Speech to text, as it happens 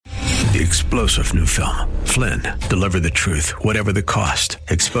The explosive new film, Flynn, deliver the truth, whatever the cost,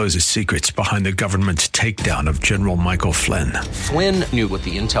 exposes secrets behind the government's takedown of General Michael Flynn. Flynn knew what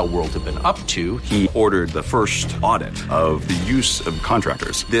the intel world had been up to. He ordered the first audit of the use of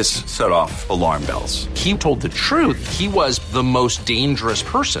contractors. This set off alarm bells. He told the truth. He was the most dangerous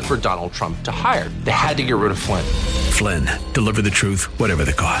person for Donald Trump to hire. They had to get rid of Flynn. Flynn, deliver the truth, whatever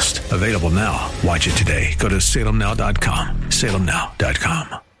the cost. Available now. Watch it today. Go to salemnow.com.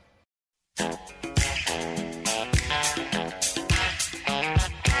 salemnow.com.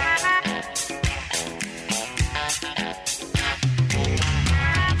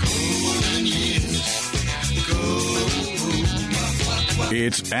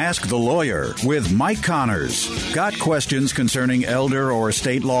 It's Ask the Lawyer with Mike Connors. Got questions concerning elder or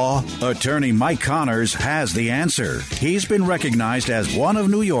estate law? Attorney Mike Connors has the answer. He's been recognized as one of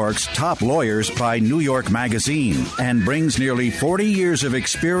New York's top lawyers by New York Magazine and brings nearly 40 years of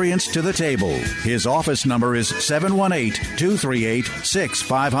experience to the table. His office number is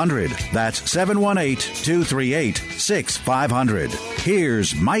 718-238-6500. That's 718-238-6500.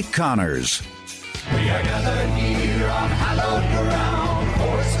 Here's Mike Connors. We are gathered here on hallowed ground,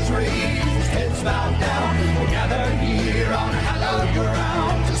 horses raised, heads bowed down. We're gathered here on hallowed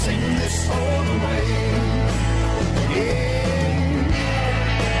ground to sing this song away. Yeah.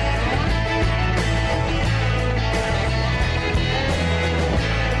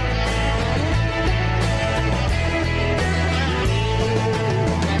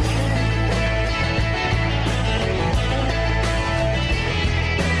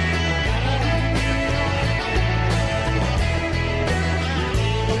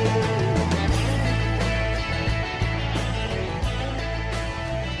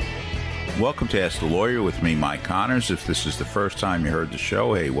 Welcome to Ask the Lawyer with me, Mike Connors. If this is the first time you heard the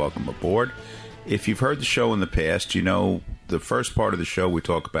show, hey, welcome aboard. If you've heard the show in the past, you know the first part of the show we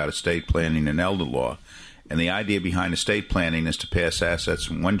talk about estate planning and elder law. And the idea behind estate planning is to pass assets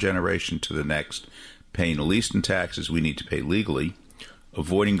from one generation to the next, paying the least in taxes we need to pay legally,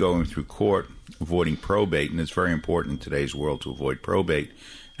 avoiding going through court, avoiding probate, and it's very important in today's world to avoid probate.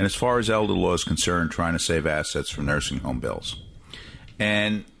 And as far as elder law is concerned, trying to save assets from nursing home bills.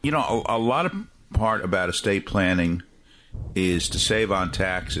 And, you know, a lot of part about estate planning is to save on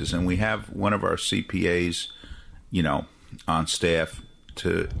taxes. And we have one of our CPAs, you know, on staff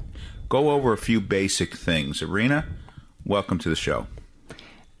to go over a few basic things. Irina, welcome to the show.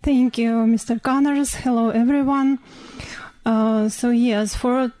 Thank you, Mr. Connors. Hello, everyone. So, yes,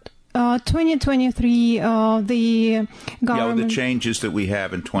 for 2023, the government... Yeah, the changes that we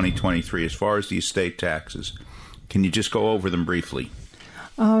have in 2023 as far as the estate taxes. Can you just go over them briefly?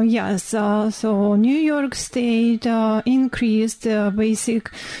 Yes, so New York State increased basic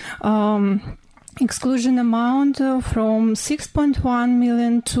exclusion amount from 6.1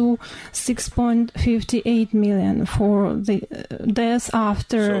 million to 6.58 million for the deaths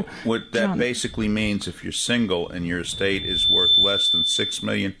after. So what that basically means, if you're single and your estate is worth less than 6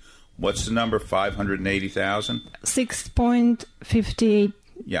 million, what's the number? 580,000?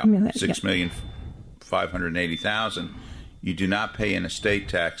 6.58 million. 6,580,000. You do not pay an estate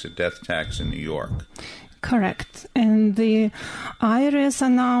tax, a death tax in New York. Correct. And the IRS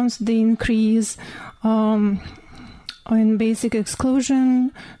announced the increase in basic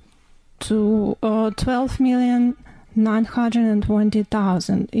exclusion to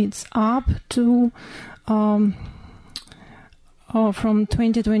 12,920,000. It's up to from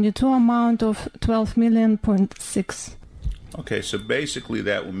 2022 amount of 12 million point six. Okay, so basically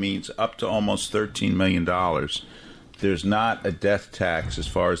that means up to almost $13 million. There's not a death tax as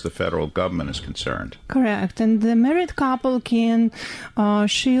far as the federal government is concerned. Correct. And the married couple can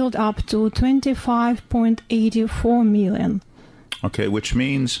shield up to 25.84 million. Okay, which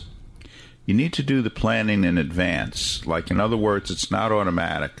means you need to do the planning in advance. Like, in other words, it's not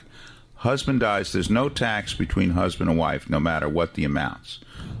automatic. Husband dies, there's no tax between husband and wife, no matter what the amounts.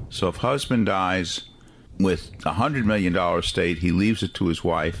 So if husband dies with a $100 million estate, he leaves it to his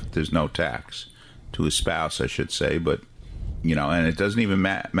wife, there's no tax. To his spouse, I should say, but, you know, and it doesn't even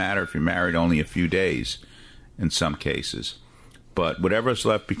matter if you're married only a few days in some cases. But whatever's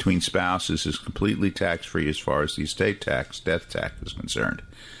left between spouses is completely tax-free as far as the estate tax, death tax is concerned.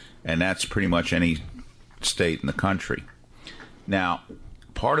 And that's pretty much any state in the country. Now,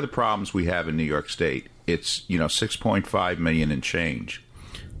 part of the problems we have in New York State, it's, you know, 6.5 million and change,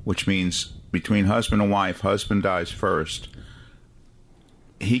 which means between husband and wife, husband dies first,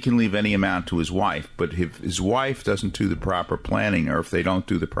 he can leave any amount to his wife, but if his wife doesn't do the proper planning, or if they don't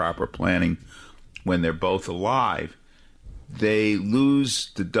do the proper planning when they're both alive, they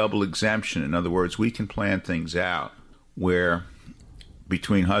lose the double exemption. In other words, we can plan things out where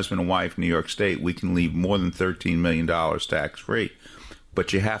between husband and wife, New York State, we can leave more than $13 million tax-free.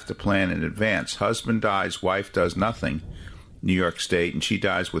 But you have to plan in advance. Husband dies, wife does nothing, New York State, and she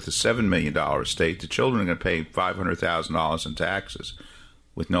dies with a $7 million estate. The children are going to pay $500,000 in taxes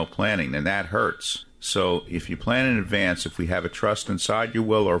with no planning, and that hurts. So if you plan in advance, if we have a trust inside your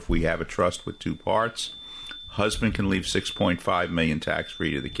will or if we have a trust with two parts, husband can leave $6.5 million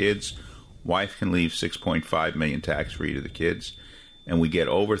tax-free to the kids. Wife can leave $6.5 million tax-free to the kids. And we get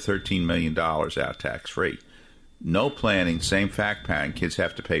over $13 million out tax-free. No planning, same fact pattern. Kids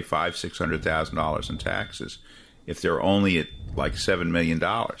have to pay $500,000-$600,000 in taxes if they're only at like $7 million.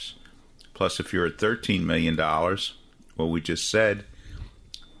 Plus, if you're at $13 million, what we just said,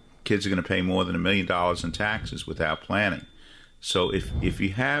 kids are going to pay more than $1 million in taxes without planning. So if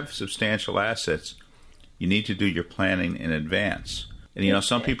you have substantial assets, you need to do your planning in advance. And,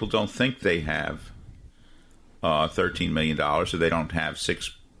 some people don't think they have $13 million or they don't have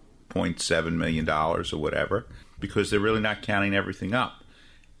 $6.7 million or whatever because they're really not counting everything up.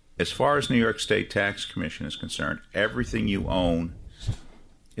 As far as New York State Tax Commission is concerned, everything you own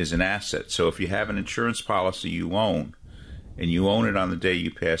is an asset. So if you have an insurance policy you own and you own it on the day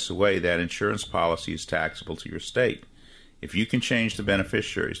you pass away, that insurance policy is taxable to your state. If you can change the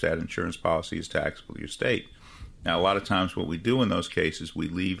beneficiaries, that insurance policy is taxable to your state. Now, a lot of times what we do in those cases, we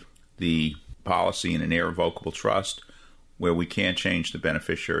leave the policy in an irrevocable trust where we can't change the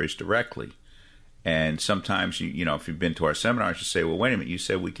beneficiaries directly. And sometimes, if you've been to our seminars, you say, well, wait a minute, you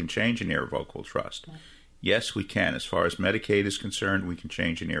said we can change an irrevocable trust. Right. Yes, we can. As far as Medicaid is concerned, we can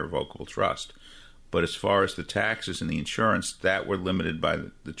change an irrevocable trust. But as far as the taxes and the insurance, that we're limited by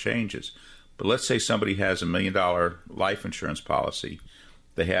the changes. But let's say somebody has $1 million life insurance policy.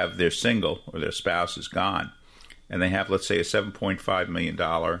 They're single or their spouse is gone. And they have, let's say, a $7.5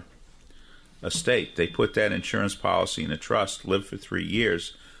 million estate. They put that insurance policy in a trust, live for 3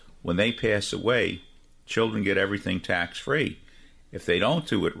 years. When they pass away, children get everything tax-free. If they don't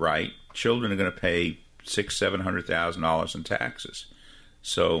do it right, children are going to pay $600,000-$700,000 in taxes.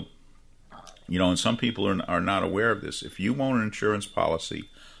 So, and some people are not aware of this. If you own an insurance policy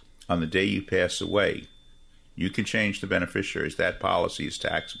on the day you pass away, you can change the beneficiaries. That policy is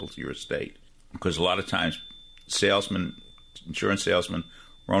taxable to your estate. Because a lot of times, insurance salesmen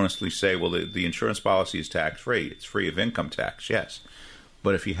erroneously say, well, the insurance policy is tax-free. It's free of income tax, yes.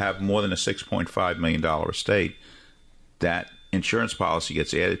 But if you have more than a $6.5 million estate, that insurance policy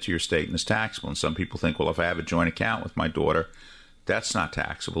gets added to your estate and is taxable. And some people think, well, if I have a joint account with my daughter, that's not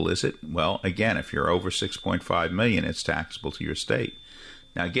taxable, is it? Well, again, if you're over $6.5 million, it's taxable to your estate.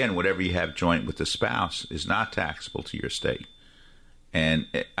 Now, again, whatever you have joint with the spouse is not taxable to your estate. And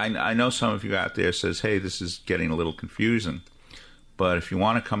I know some of you out there says, hey, this is getting a little confusing. But if you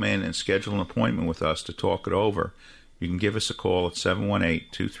want to come in and schedule an appointment with us to talk it over, you can give us a call at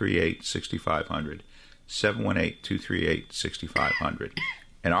 718-238-6500, 718-238-6500.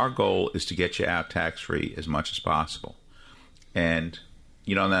 And our goal is to get you out tax-free as much as possible. And,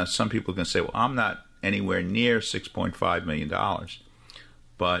 now some people can say, well, I'm not anywhere near $6.5 million.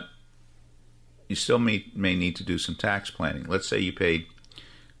 But you still may need to do some tax planning. Let's say you paid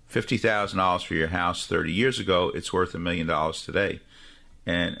 $50,000 for your house 30 years ago. It's worth $1 million today.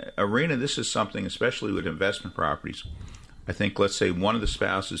 And, Irina, this is something, especially with investment properties. I think, let's say one of the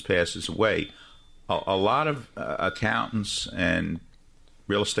spouses passes away. A lot of accountants and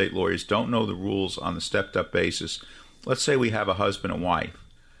real estate lawyers don't know the rules on the stepped-up basis. Let's say we have a husband and wife,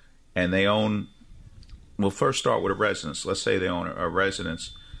 and they own, we'll first start with a residence. Let's say they own a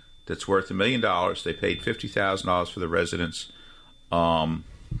residence that's worth $1 million. They paid $50,000 for the residence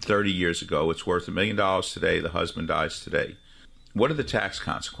 30 years ago. It's worth $1 million today. The husband dies today. What are the tax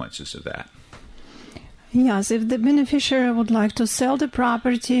consequences of that? Yes, if the beneficiary would like to sell the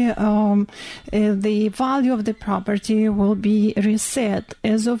property, the value of the property will be reset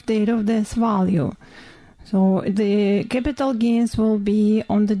as of date of death value. So the capital gains will be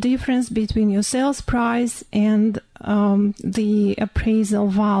on the difference between your sales price and the appraisal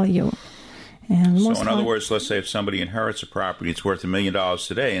value. And so in other words, let's say if somebody inherits a property, it's worth $1 million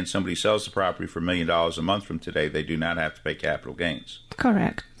today, and somebody sells the property for $1 million a month from today, they do not have to pay capital gains.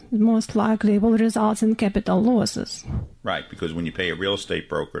 Correct. Most likely will result in capital losses. Right, because when you pay a real estate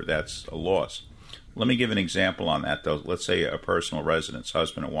broker, that's a loss. Let me give an example on that, though. Let's say a personal residence,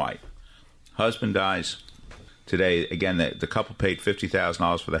 husband and wife. Husband dies today. Again, the couple paid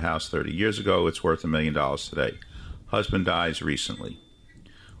 $50,000 for the house 30 years ago. It's worth $1 million today. Husband dies recently.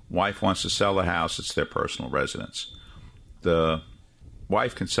 Wife wants to sell the house. It's their personal residence. The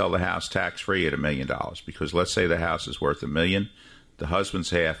wife can sell the house tax-free at $1 million because let's say the house is worth $1 million. The husband's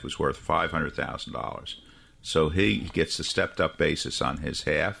half was worth $500,000. So he gets the stepped-up basis on his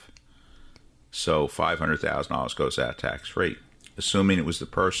half. So $500,000 goes out tax-free. Assuming it was the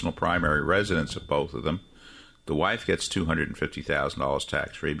personal primary residence of both of them, the wife gets $250,000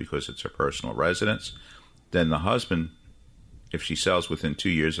 tax-free because it's her personal residence. Then the husband, if she sells within 2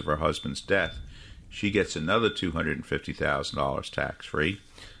 years of her husband's death, she gets another $250,000 tax-free.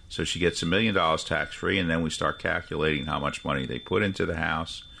 So she gets $1 million tax-free, and then we start calculating how much money they put into the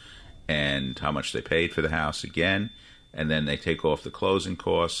house and how much they paid for the house again. And then they take off the closing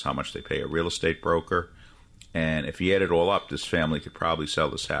costs, how much they pay a real estate broker. And if you add it all up, this family could probably sell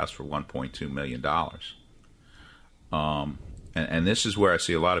this house for $1.2 million. And this is where I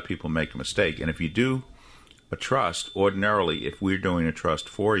see a lot of people make a mistake. And if you do a trust, ordinarily, if we're doing a trust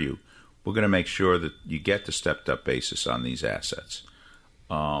for you, we're going to make sure that you get the stepped-up basis on these assets.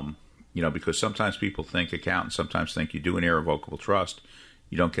 Because sometimes people think, accountants sometimes think you do an irrevocable trust,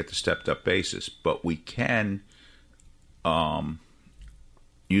 you don't get the stepped-up basis. But we can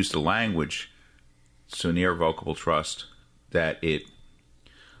use the language to an irrevocable trust that we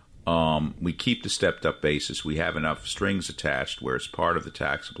keep the stepped-up basis. We have enough strings attached where it's part of the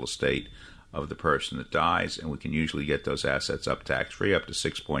taxable estate of the person that dies, and we can usually get those assets up tax-free up to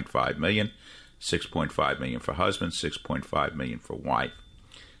 $6.5 million. $6.5 million for husband, $6.5 million for wife.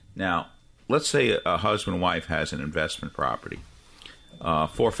 Now, let's say a husband and wife has an investment property,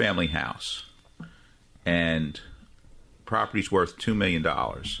 4-family house, and property's worth $2 million.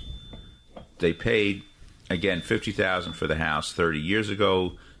 They paid, again, $50,000 for the house 30 years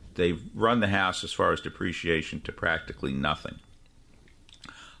ago. They've run the house as far as depreciation to practically nothing.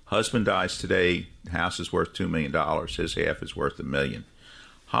 Husband dies today, house is worth $2 million, his half is worth $1 million.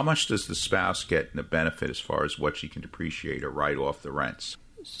 How much does the spouse get in a benefit as far as what she can depreciate or write off the rents?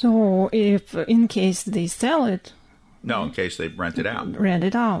 So if in case they sell it... No, in case they rent it out. Rent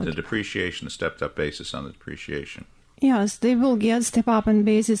it out. The depreciation, the stepped-up basis on the depreciation. Yes, they will get step-up in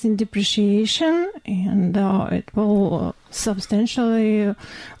basis in depreciation, and it will substantially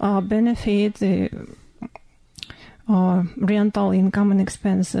benefit the rental income and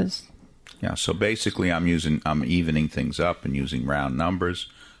expenses. Yeah, so basically I'm evening things up and using round numbers,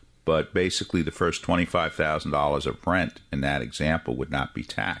 but basically the first $25,000 of rent in that example would not be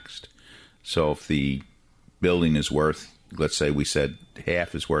taxed. So if the building is worth, let's say we said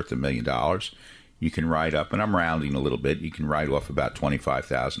half is worth $1 million, you can write up, and I'm rounding a little bit, you can write off about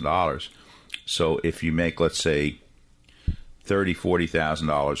 $25,000. So if you make, let's say, $30,000,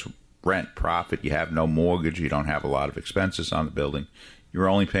 $40,000 rent profit, you have no mortgage, you don't have a lot of expenses on the building, you're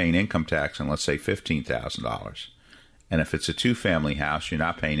only paying income tax on, let's say, $15,000. And if it's a 2-family house, you're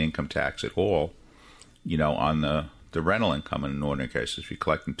not paying income tax at all, on the rental income in an ordinary case. If you're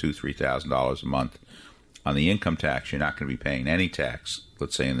collecting $2,000, $3,000 a month on the income tax, you're not going to be paying any tax,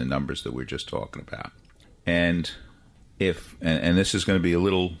 let's say, in the numbers that we're just talking about. And this is going to be a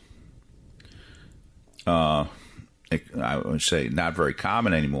little, I would say, not very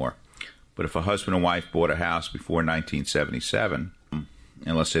common anymore, but if a husband and wife bought a house before 1977,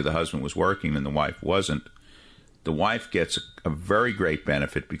 and let's say the husband was working and the wife wasn't, the wife gets a very great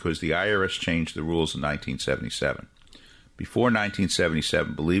benefit because the IRS changed the rules in 1977. Before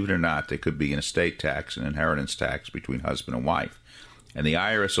 1977, believe it or not, there could be an estate tax and inheritance tax between husband and wife. And the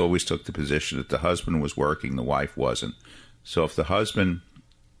IRS always took the position that the husband was working, the wife wasn't. So if the husband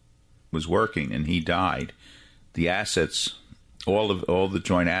was working and he died, the assets, all the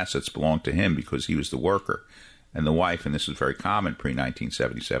joint assets belonged to him because he was the worker. And the wife, and this was very common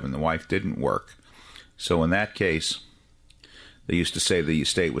pre-1977, the wife didn't work. So in that case, they used to say the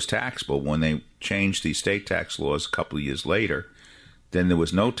estate was taxable. When they changed the estate tax laws a couple of years later, then there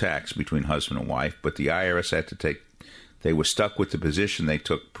was no tax between husband and wife, but the IRS had to they were stuck with the position they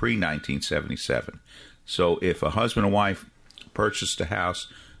took pre-1977. So if a husband and wife purchased a house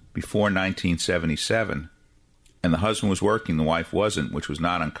before 1977, and the husband was working, the wife wasn't, which was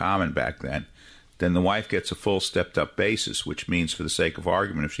not uncommon back then the wife gets a full stepped-up basis, which means, for the sake of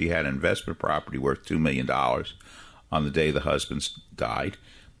argument, if she had an investment property worth $2 million on the day the husband died,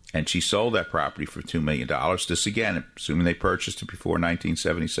 and she sold that property for $2 million, this again, assuming they purchased it before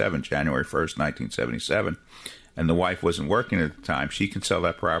 1977, January 1st, 1977, and the wife wasn't working at the time, she can sell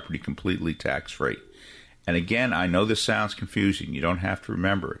that property completely tax-free. And again, I know this sounds confusing. You don't have to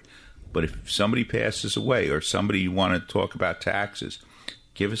remember it. But if somebody passes away or somebody you want to talk about taxes,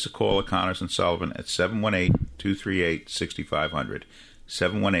 give us a call at Connors & Sullivan at 718-238-6500,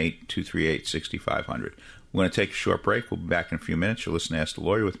 718-238-6500. We're going to take a short break. We'll be back in a few minutes. You'll listen to Ask the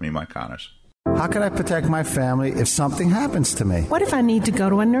Lawyer with me, Mike Connors. How can I protect my family if something happens to me? What if I need to go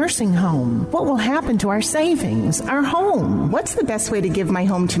to a nursing home? What will happen to our savings, our home? What's the best way to give my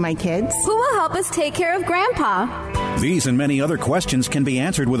home to my kids? Who will help us take care of Grandpa? These and many other questions can be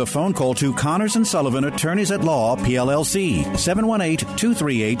answered with a phone call to Connors & Sullivan, Attorneys at Law, PLLC,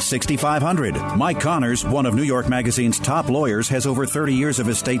 718-238-6500. Mike Connors, one of New York Magazine's top lawyers, has over 30 years of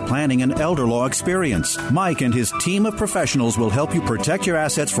estate planning and elder law experience. Mike and his team of professionals will help you protect your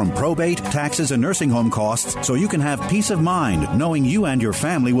assets from probate, taxes, and nursing home costs so you can have peace of mind knowing you and your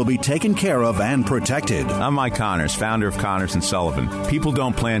family will be taken care of and protected. I'm Mike Connors, founder of Connors & Sullivan. People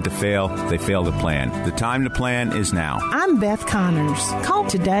don't plan to fail, they fail to plan. The time to plan is now. I'm Beth Connors. Call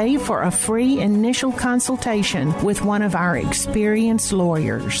today for a free initial consultation with one of our experienced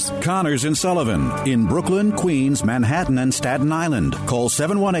lawyers. Connors & Sullivan in Brooklyn, Queens, Manhattan, and Staten Island. Call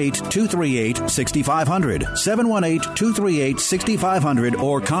 718-238-6500, 718-238-6500,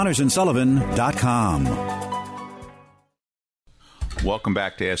 or ConnorsandSullivan.com. Welcome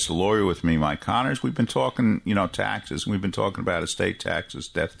back to Ask the Lawyer with me, Mike Connors. We've been talking, taxes. We've been talking about estate taxes,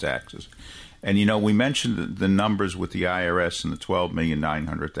 death taxes. And, we mentioned the numbers with the IRS and the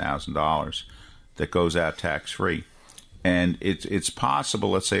 $12,900,000 that goes out tax-free. And it's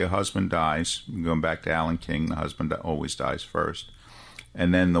possible, let's say a husband dies, going back to Alan King, the husband always dies first.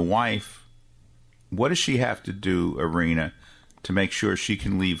 And then the wife, what does she have to do, Irina, to make sure she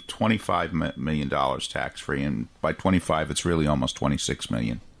can leave $25 million tax-free? And by 25, it's really almost $26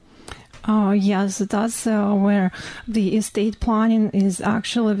 million. Yes, that's where the estate planning is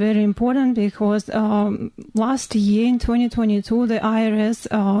actually very important, because last year in 2022, the IRS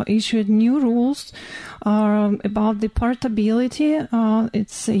issued new rules about the portability.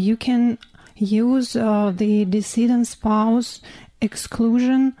 You can use the decedent spouse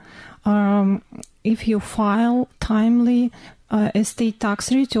exclusion if you file timely estate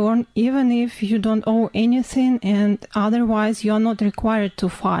tax return, even if you don't owe anything and otherwise you're not required to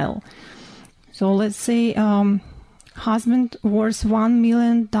file. So let's say husband worth $1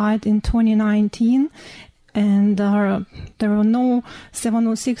 million died in 2019 and there were no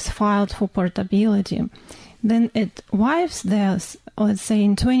 706 filed for portability. Then at wife's death, let's say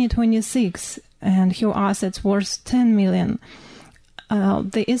in 2026, and her assets worth $10 million,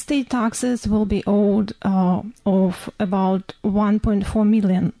 the estate taxes will be owed of about $1.4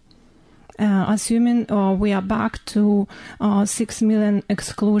 million. Assuming we are back to $6 million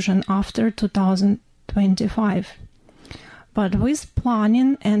exclusion after 2025. But with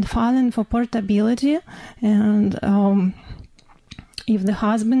planning and filing for portability, and if the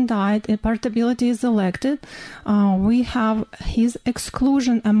husband died and portability is elected, we have his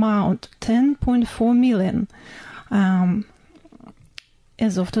exclusion amount, $10.4 million.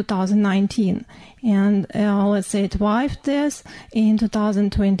 As of 2019, and let's say at wife death in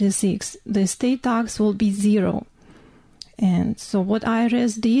 2026, the estate tax will be zero. And so what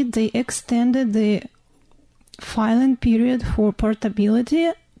IRS did, they extended the filing period for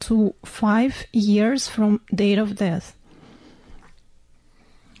portability to 5 years from date of death.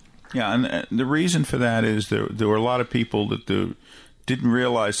 Yeah, and the reason for that is there were a lot of people that didn't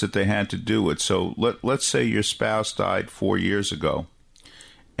realize that they had to do it. So let's say your spouse died 4 years ago,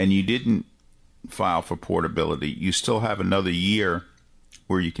 and you didn't file for portability, you still have another year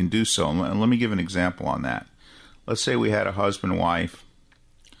where you can do so. And let me give an example on that. Let's say we had a husband and wife.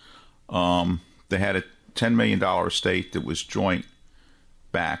 They had a $10 million estate that was joint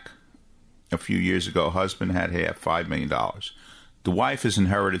back a few years ago. Husband had half, $5 million. The wife has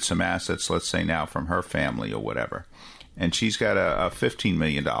inherited some assets, let's say now from her family or whatever, and she's got a $15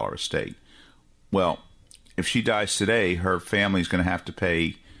 million estate. Well, if she dies today, her family's going to have to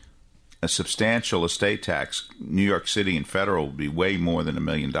pay a substantial estate tax. New York City and federal will be way more than $1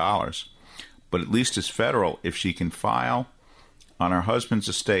 million. But at least as federal, if she can file on her husband's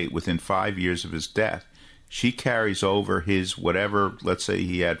estate within 5 years of his death, she carries over his whatever, let's say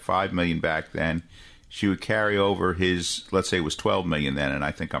he had $5 million back then, she would carry over his, let's say it was $12 million then, and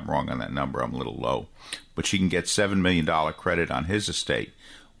I think I'm wrong on that number, I'm a little low, but she can get $7 million credit on his estate,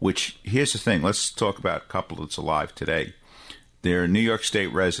 which, here's the thing, let's talk about a couple that's alive today. They're New York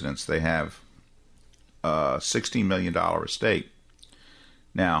State residents. They have a $16 million estate.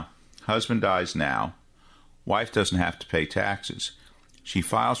 Now, husband dies now. Wife doesn't have to pay taxes. She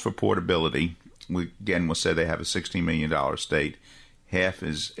files for portability. We'll say they have a $16 million estate. Half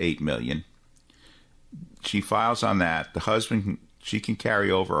is $8 million. She files on that. The husband, she can carry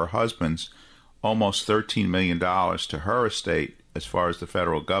over her husband's almost $13 million to her estate as far as the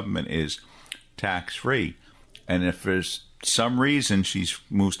federal government is tax-free. And if there's some reason she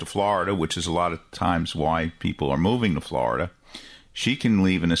moves to Florida, which is a lot of times why people are moving to Florida, she can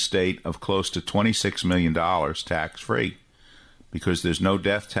leave an estate of close to $26 million tax-free because there's no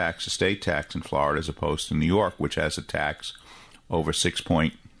death tax, estate tax in Florida as opposed to New York, which has a tax over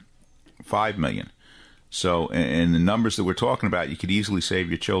 $6.5 million. So in the numbers that we're talking about, you could easily save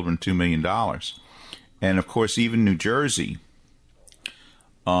your children $2 million. And, of course, even New Jersey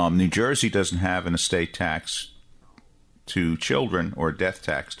doesn't have an estate tax to children or a death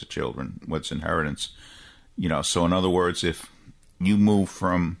tax to children, what's inheritance. So in other words, if you move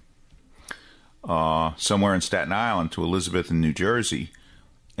from somewhere in Staten Island to Elizabeth in New Jersey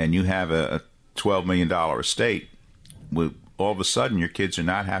and you have a $12 million estate, all of a sudden your kids are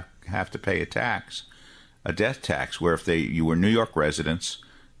not have to pay a death tax, where if you were New York residents,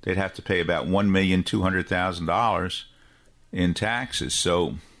 they'd have to pay about $1,200,000 in taxes.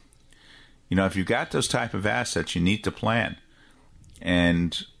 So, if you've got those type of assets, you need to plan.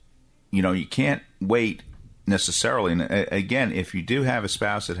 And, you can't wait necessarily. And again, if you do have a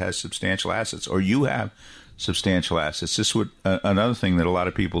spouse that has substantial assets, or you have substantial assets, this would another thing that a lot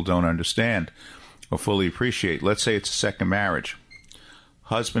of people don't understand or fully appreciate. Let's say it's a second marriage.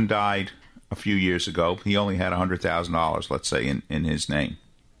 Husband died a few years ago. He only had $100,000, let's say, in his name.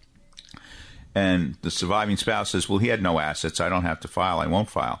 And the surviving spouse says, well, he had no assets. I don't have to file. I won't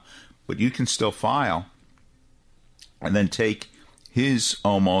file. But you can still file and then take his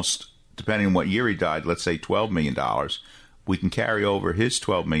almost, depending on what year he died, let's say $12 million. We can carry over his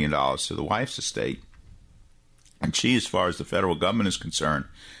 $12 million to the wife's estate. And she, as far as the federal government is concerned,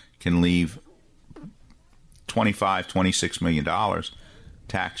 can leave $26 million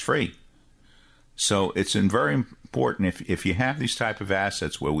tax-free. So it's very important if you have these type of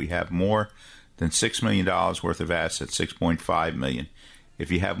assets where we have more than $6 million worth of assets, $6.5 million.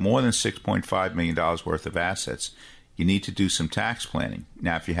 If you have more than $6.5 million worth of assets, you need to do some tax planning.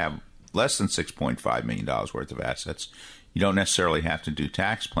 Now, if you have less than $6.5 million worth of assets, you don't necessarily have to do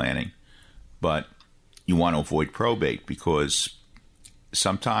tax planning, but you want to avoid probate, because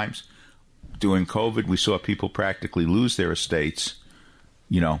sometimes during COVID, we saw people practically lose their estates,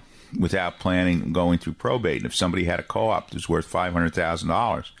 without planning, going through probate. If somebody had a co-op that was worth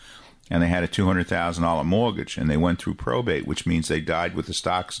 $500,000 and they had a $200,000 mortgage and they went through probate, which means they died with a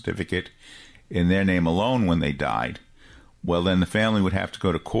stock certificate in their name alone when they died, well, then the family would have to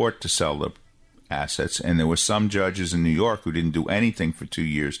go to court to sell the assets. And there were some judges in New York who didn't do anything for 2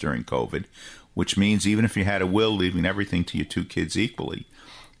 years during COVID, which means even if you had a will leaving everything to your two kids equally,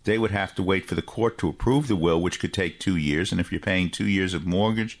 they would have to wait for the court to approve the will, which could take 2 years. And if you're paying 2 years of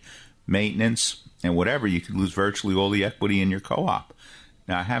mortgage, maintenance, and whatever, you could lose virtually all the equity in your co-op.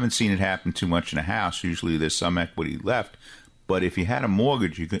 Now, I haven't seen it happen too much in a house. Usually there's some equity left. But if you had a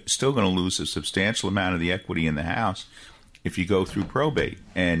mortgage, you're still going to lose a substantial amount of the equity in the house if you go through probate.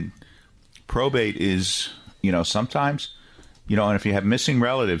 And probate is, sometimes, and if you have missing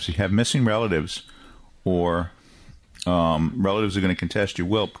relatives, or relatives are going to contest your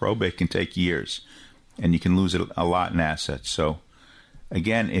will, probate can take years, and you can lose a lot in assets. So,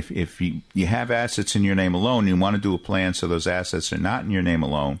 again, if you have assets in your name alone, you want to do a plan so those assets are not in your name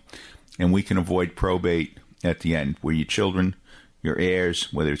alone, and we can avoid probate at the end, where your children, your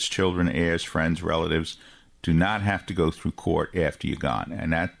heirs, whether it's children, heirs, friends, relatives, do not have to go through court after you're gone,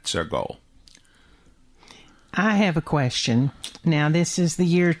 and that's our goal. I have a question. Now, this is the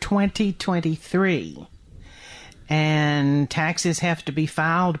year 2023. And taxes have to be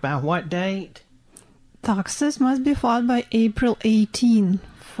filed by what date? Taxes must be filed by April 18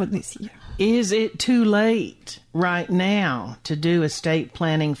 for this year. Is it too late right now to do estate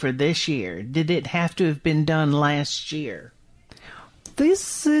planning for this year? Did it have to have been done last year?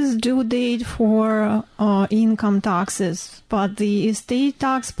 This is due date for income taxes, but the estate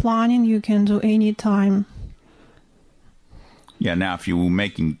tax planning you can do any time. Yeah, now if you were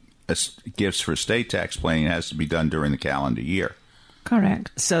making gifts for estate tax planning, it has to be done during the calendar year.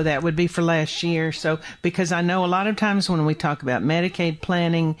 Correct. So that would be for last year. So, because I know a lot of times when we talk about Medicaid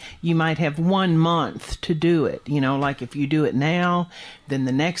planning, you might have 1 month to do it. Like if you do it now, then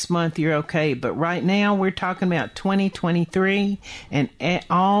the next month you're okay. But right now we're talking about 2023, and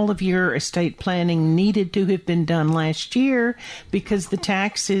all of your estate planning needed to have been done last year because the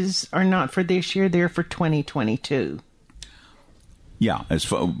taxes are not for this year, they're for 2022. Yeah, as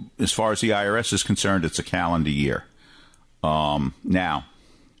far as the IRS is concerned, it's a calendar year. Now,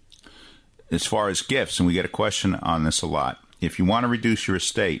 as far as gifts, and we get a question on this a lot, if you want to reduce your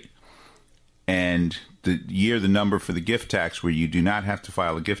estate and the number for the gift tax where you do not have to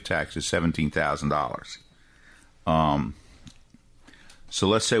file a gift tax is $17,000. So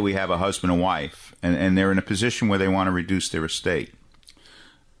let's say we have a husband and wife, and they're in a position where they want to reduce their estate.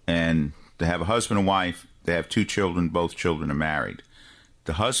 And to have a husband and wife they have 2 children, both children are married.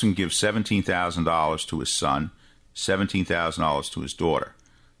 The husband gives $17,000 to his son, $17,000 to his daughter,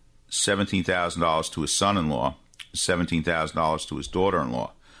 $17,000 to his son-in-law, $17,000 to his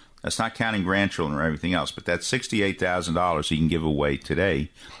daughter-in-law. That's not counting grandchildren or everything else, but that's $68,000 he can give away today,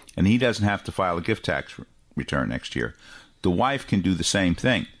 and he doesn't have to file a gift tax return next year. The wife can do the same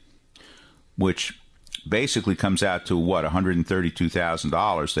thing, which basically comes out to,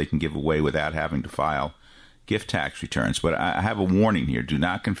 $132,000 they can give away without having to file gift tax returns. But I have a warning here. Do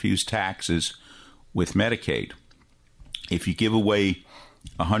not confuse taxes with Medicaid. If you give away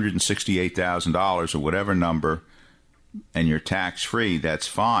 $168,000 or whatever number and you're tax-free, that's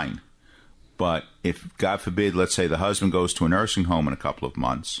fine. But if, God forbid, let's say the husband goes to a nursing home in a couple of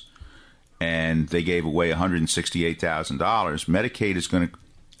months and they gave away $168,000, Medicaid is going to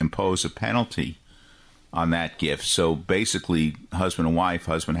impose a penalty on that gift. So basically, husband and wife,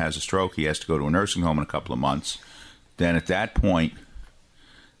 husband has a stroke, he has to go to a nursing home in a couple of months. Then at that point,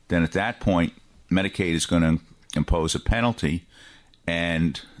 Medicaid is going to impose a penalty,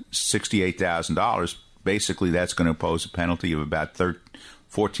 and $68,000, basically that's going to impose a penalty of about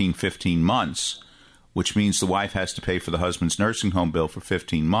 14, 15 months, which means the wife has to pay for the husband's nursing home bill for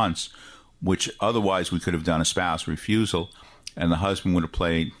 15 months, which otherwise we could have done a spouse refusal, and the husband would have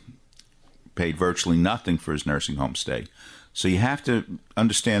paid virtually nothing for his nursing home stay. So you have to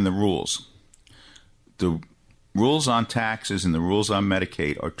understand the rules. The rules on taxes and the rules on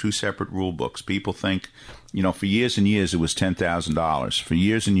Medicaid are 2 separate rule books. People think, for years and years it was $10,000. For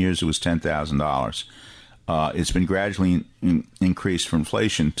years and years it was $10,000. It's been gradually increased for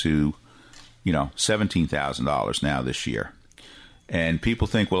inflation to, $17,000 now this year. And people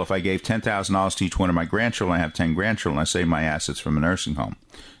think, well, if I gave $10,000 to each one of my grandchildren, I have 10 grandchildren, I save my assets from a nursing home.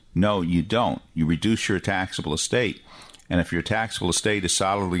 No, you don't. You reduce your taxable estate. And if your taxable estate is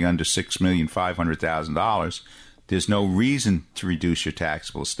solidly under $6,500,000, there's no reason to reduce your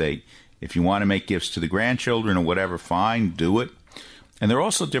taxable estate. If you want to make gifts to the grandchildren or whatever, fine, do it. And there are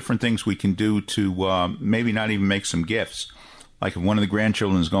also different things we can do to maybe not even make some gifts. Like if one of the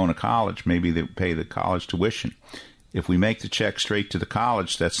grandchildren is going to college, maybe they pay the college tuition. If we make the check straight to the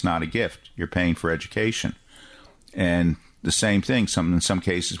college, that's not a gift. You're paying for education. And the same thing, in some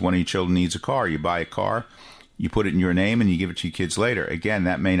cases, one of your children needs a car. You buy a car, you put it in your name, and you give it to your kids later. Again,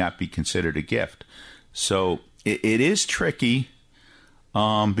 that may not be considered a gift. So it is tricky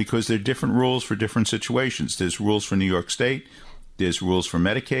because there are different rules for different situations. There's rules for New York State. There's rules for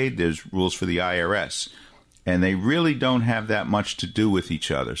Medicaid. There's rules for the IRS. And they really don't have that much to do with each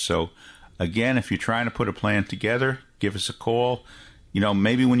other. So, again, if you're trying to put a plan together, give us a call.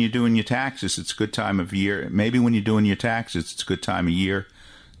 Maybe when you're doing your taxes, it's a good time of year. Maybe when you're doing your taxes, it's a good time of year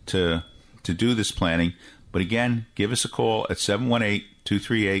to do this planning. But again, give us a call at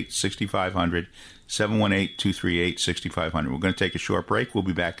 718-238-6500, 718-238-6500. We're going to take a short break. We'll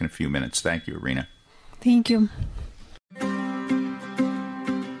be back in a few minutes. Thank you, Irina. Thank you.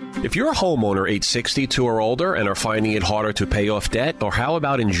 If you're a homeowner age 62 or older and are finding it harder to pay off debt, or how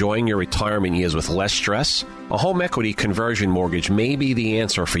about enjoying your retirement years with less stress? A home equity conversion mortgage may be the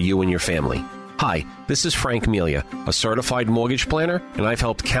answer for you and your family. Hi, this is Frank Melia, a certified mortgage planner, and I've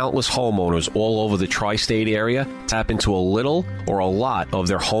helped countless homeowners all over the tri-state area tap into a little or a lot of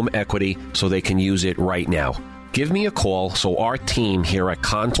their home equity so they can use it right now. Give me a call so our team here at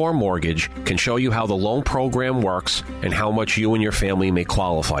Contour Mortgage can show you how the loan program works and how much you and your family may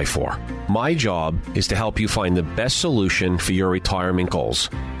qualify for. My job is to help you find the best solution for your retirement goals.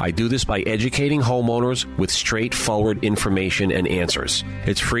 I do this by educating homeowners with straightforward information and answers.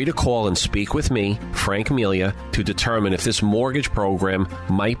 It's free to call and speak with me, Frank Melia, to determine if this mortgage program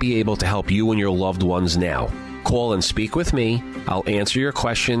might be able to help you and your loved ones now. Call and speak with me. I'll answer your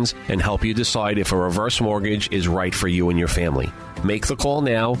questions and help you decide if a reverse mortgage is right for you and your family. Make the call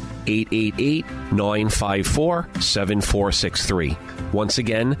now, 888-954-7463. Once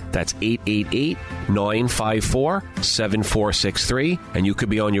again, that's 888-954-7463, and you could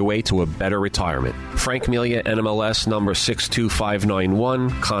be on your way to a better retirement. Frank Melia, NMLS number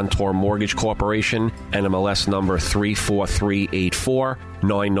 62591, Contour Mortgage Corporation, NMLS number 34384,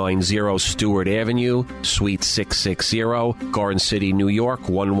 990 Stewart Avenue, Suite 660, Garden City, New York,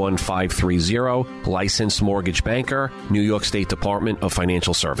 11530, licensed mortgage banker, New York State Department of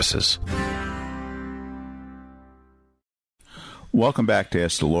Financial Services. Welcome back to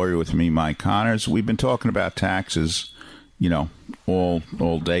Ask the Lawyer with me, Mike Connors. We've been talking about taxes, all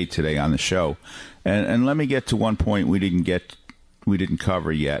day today on the show. And let me get to one point we didn't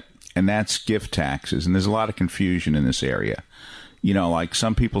cover yet, and that's gift taxes. And there's a lot of confusion in this area. Like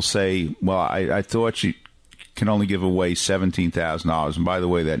some people say, well, I thought you can only give away $17,000. And by the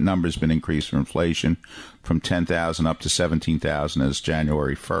way, that number's been increased for inflation from $10,000 up to $17,000 as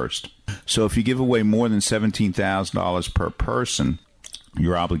January 1st. So if you give away more than $17,000 per person,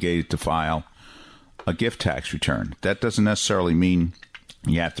 you're obligated to file a gift tax return. That doesn't necessarily mean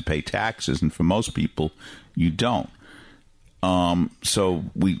you have to pay taxes, and for most people, you don't. So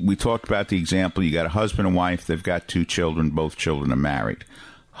we talked about the example. You got a husband and wife. They've got 2 children. Both children are married.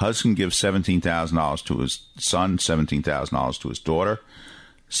 Husband gives $17,000 to his son, $17,000 to his daughter,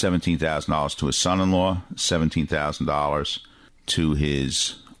 $17,000 to his son-in-law, $17,000 to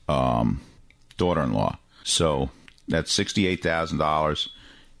his daughter-in-law. So that's $68,000.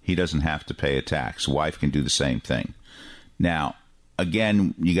 He doesn't have to pay a tax. Wife can do the same thing. Now,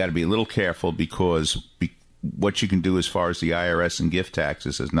 again, you got to be a little careful because what you can do as far as the IRS and gift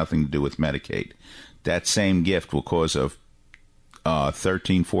taxes has nothing to do with Medicaid. That same gift will cause a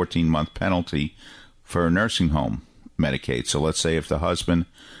 13, 14-month penalty for a nursing home Medicaid. So let's say if the husband,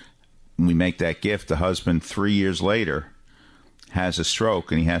 we make that gift, the husband 3 years later has a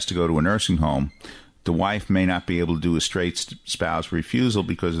stroke and he has to go to a nursing home, the wife may not be able to do a straight spouse refusal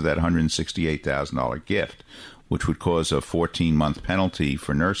because of that $168,000 gift, which would cause a 14-month penalty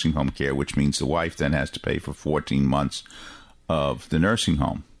for nursing home care, which means the wife then has to pay for 14 months of the nursing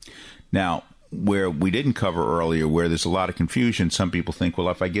home. Now, where we didn't cover earlier, where there's a lot of confusion, some people think, well,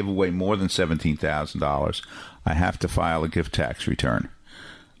 if I give away more than $17,000, I have to file a gift tax return.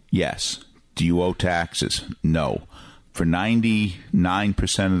 Yes. Do you owe taxes? No. For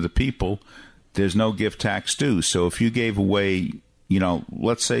 99% of the people, there's no gift tax due. So if you gave away,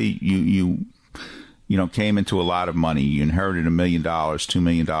 let's say you came into a lot of money, you inherited $1 million, $2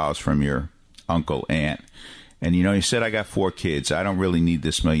 million from your uncle, aunt, and you said, I got 4 kids, I don't really need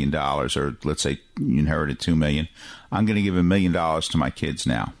this $1 million, or let's say you inherited $2 million, I'm going to give $1 million to my kids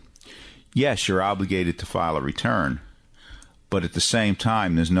now. Yes, you're obligated to file a return, but at the same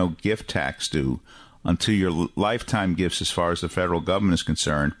time, there's no gift tax due until your lifetime gifts, as far as the federal government is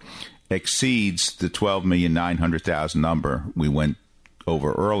concerned, exceeds the $12,900,000 number we went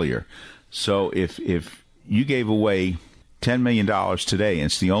over earlier. So if you gave away $10 million today, and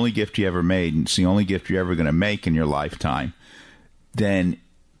it's the only gift you ever made, and it's the only gift you're ever going to make in your lifetime, then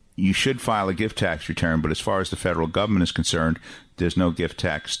you should file a gift tax return. But as far as the federal government is concerned, there's no gift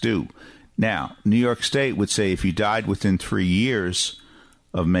tax due. Now, New York State would say if you died within 3 years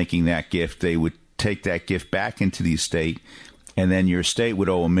of making that gift, they would take that gift back into the estate, and then your estate would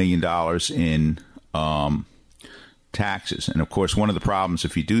owe $1 million in taxes. And, of course, one of the problems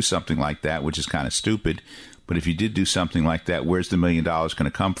if you do something like that, which is kind of stupid, but if you did do something like that, where's the $1 million going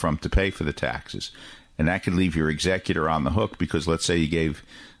to come from to pay for the taxes? And that could leave your executor on the hook because let's say you gave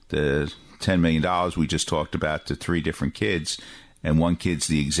the $10 million we just talked about to 3 different kids, and one kid's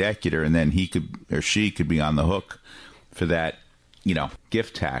the executor, and then he could or she could be on the hook for that,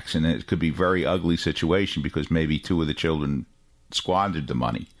 gift tax. And it could be a very ugly situation because maybe 2 of the children squandered the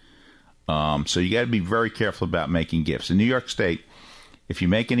money. So you got to be very careful about making gifts. In New York State, if you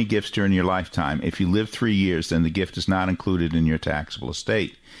make any gifts during your lifetime, if you live 3 years, then the gift is not included in your taxable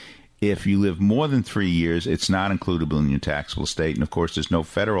estate. If you live more than 3 years, it's not includable in your taxable estate. And, of course, there's no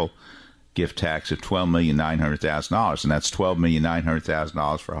federal gift tax of $12,900,000, and that's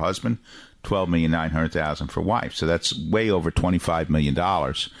 $12,900,000 for a husband, $12,900,000 for wife. So that's way over $25 million.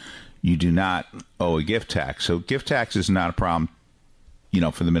 You do not owe a gift tax. So gift tax is not a problem,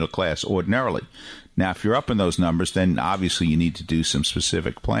 for the middle class ordinarily. Now, if you're up in those numbers, then obviously you need to do some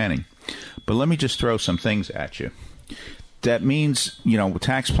specific planning. But let me just throw some things at you. That means,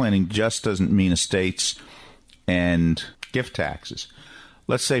 tax planning just doesn't mean estates and gift taxes.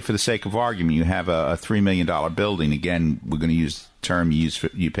 Let's say, for the sake of argument, you have a $3 million building. Again, we're going to use the term you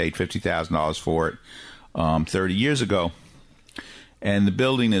paid $50,000 for it 30 years ago, and the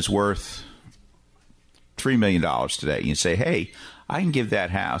building is worth $3 million today. You say, hey, I can give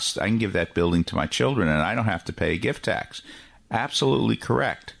that house, I can give that building to my children, and I don't have to pay a gift tax. Absolutely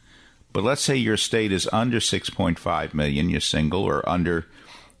correct. But let's say your estate is under $6.5 million, you're single, or under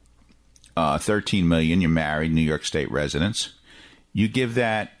 $13 million, you're married, New York State residents. You give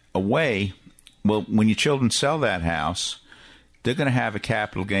that away. Well, when your children sell that house, they're going to have a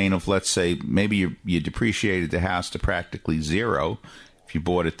capital gain of, let's say, maybe you depreciated the house to practically zero if you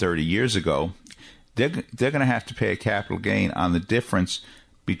bought it 30 years ago. They're going to have to pay a capital gain on the difference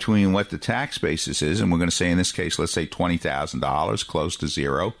between what the tax basis is, and we're going to say in this case, let's say $20,000, close to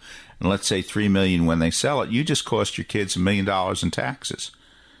zero, and let's say $3 million when they sell it. You just cost your kids $1 million in taxes,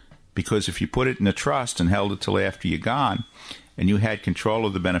 because if you put it in a trust and held it till after you're gone, and you had control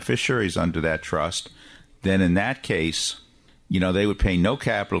of the beneficiaries under that trust, then in that case, they would pay no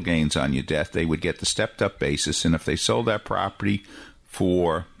capital gains on your death. They would get the stepped-up basis, and if they sold that property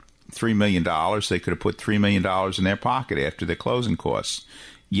for $3 million, they could have put $3 million in their pocket after their closing costs.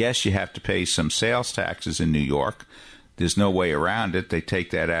 Yes, you have to pay some sales taxes in New York. There's no way around it. They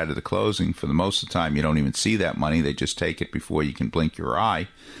take that out of the closing. For the most of the time, you don't even see that money. They just take it before you can blink your eye.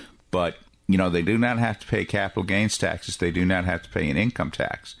 But, they do not have to pay capital gains taxes. They do not have to pay an income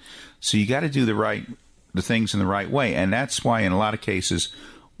tax. So you got to do the things in the right way. And that's why in a lot of cases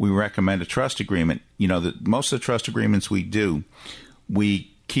we recommend a trust agreement. Most of the trust agreements we do,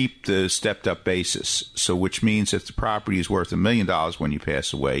 we keep the stepped-up basis. So which means if the property is worth $1 million when you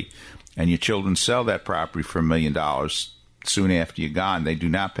pass away and your children sell that property for $1 million soon after you're gone, they do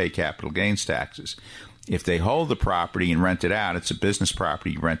not pay capital gains taxes. If they hold the property and rent it out, it's a business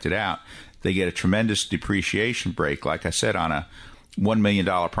property, you rent it out, they get a tremendous depreciation break. Like I said, on a $1 million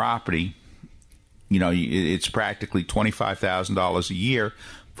property, it's practically $25,000 a year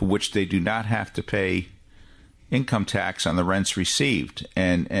for which they do not have to pay income tax on the rents received.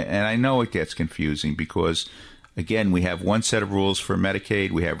 And I know it gets confusing because, again, we have one set of rules for Medicaid,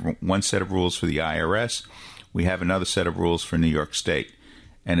 we have one set of rules for the IRS, we have another set of rules for New York State.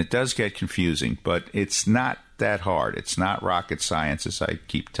 And it does get confusing, but it's not that hard. It's not rocket science, as I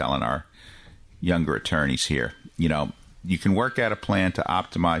keep telling our younger attorneys here. You can work out a plan to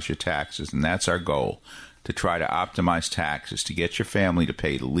optimize your taxes, and that's our goal, to try to optimize taxes, to get your family to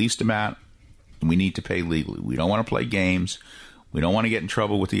pay the least amount we need to pay legally. We don't want to play games. We don't want to get in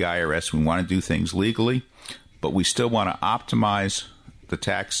trouble with the IRS. We want to do things legally, but we still want to optimize the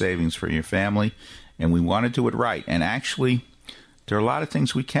tax savings for your family, and we want to do it right. And actually, there are a lot of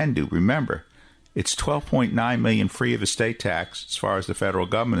things we can do. Remember, it's $12.9 million free of estate tax as far as the federal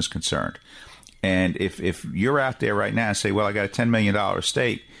government is concerned. And if you're out there right now and say, well, I got a $10 million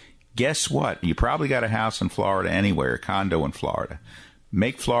estate, guess what? You probably got a house in Florida anyway, or a condo in Florida.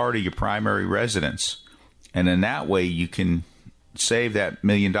 Make Florida your primary residence. And in that way, you can save that $1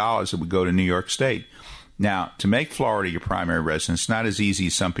 million that would go to New York State. Now, to make Florida your primary residence, it's not as easy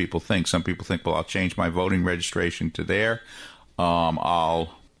as some people think. Some people think, well, I'll change my voting registration to there.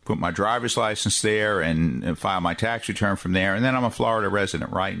 I'll put my driver's license there and file my tax return from there, and then I'm a Florida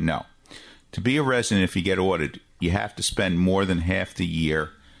resident, right? No. To be a resident, if you get audited, you have to spend more than half the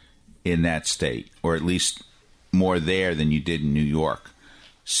year in that state, or at least more there than you did in New York.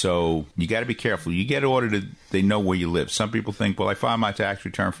 So you got to be careful. You get audited, they know where you live. Some people think, well, I filed my tax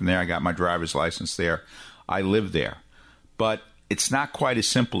return from there, I got my driver's license there, I live there. But it's not quite as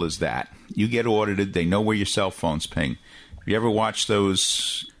simple as that. You get audited, they know where your cell phone's ping. Have you ever watched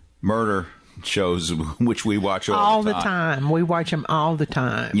those murder shows, which we watch all the time? We watch them all the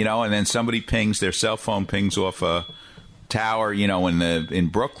time. And then somebody pings, their cell phone pings off a tower, in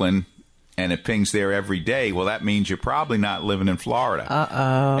Brooklyn, and it pings there every day. Well, that means you're probably not living in Florida.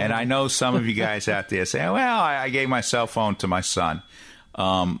 Uh-oh. And I know some of you guys out there say, well, I gave my cell phone to my son.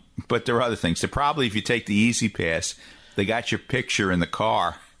 But there are other things. Probably, if you take the Easy Pass, they got your picture in the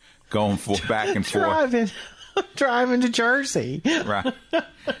car going back and forth. Driving to Jersey. Right.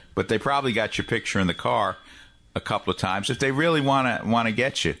 But they probably got your picture in the car a couple of times if they really want to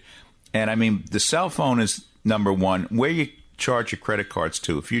get you. And, I mean, the cell phone is number one. Where you charge your credit cards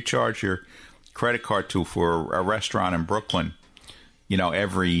to. If you charge your credit card to for a restaurant in Brooklyn,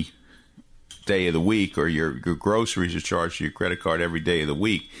 every day of the week, or your groceries are charged to your credit card every day of the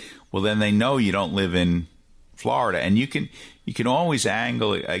week, well, then they know you don't live in Florida. And you can always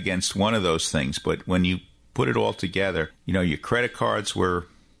angle against one of those things, but when you put it all together, your credit cards were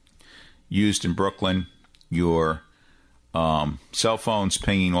used in Brooklyn, your cell phone's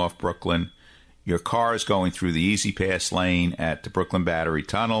pinging off Brooklyn, your car is going through the Easy Pass lane at the Brooklyn Battery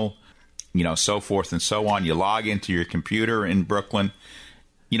Tunnel, so forth and so on. You log into your computer in Brooklyn.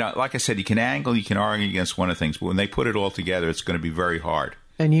 Like I said, you can angle, you can argue against one of the things, but when they put it all together, it's going to be very hard.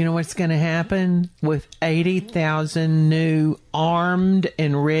 And you know what's going to happen? With 80,000 new armed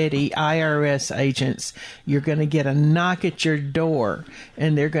and ready IRS agents, you're going to get a knock at your door,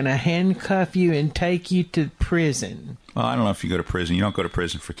 and they're going to handcuff you and take you to prison. Well, I don't know if you go to prison. You don't go to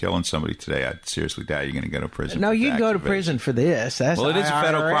prison for killing somebody today. I seriously doubt you're going to go to prison. No, you go to prison for this. That's well, it is a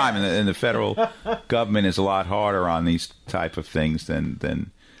federal crime, and the federal government is a lot harder on these type of things than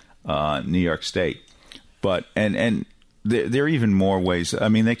New York State. But and there are even more ways. I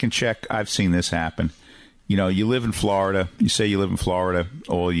mean, they can check. I've seen this happen. You live in Florida. You say you live in Florida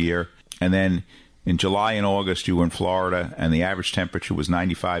all year, and then in July and August you were in Florida, and the average temperature was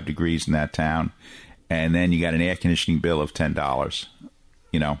 95 degrees in that town. And then you got an air conditioning bill of $10,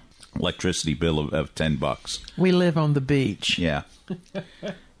 electricity bill of $10. We live on the beach. Yeah.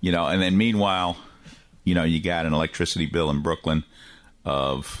 And then meanwhile, you got an electricity bill in Brooklyn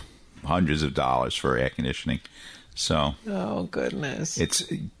of hundreds of dollars for air conditioning. So, oh goodness,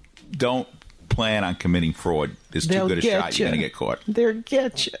 don't plan on committing fraud. There's too good a shot you're going to get caught. They'll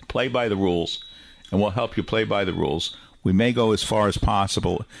get you. Play by the rules, and we'll help you play by the rules. We may go as far as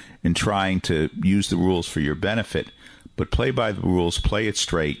possible in trying to use the rules for your benefit, but play by the rules, play it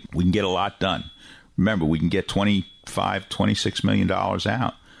straight. We can get a lot done. Remember, we can get $26 million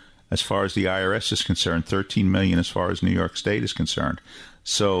out as far as the IRS is concerned, $13 million as far as New York State is concerned.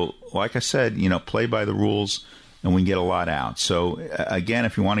 So, like I said, play by the rules, and we can get a lot out. So, again,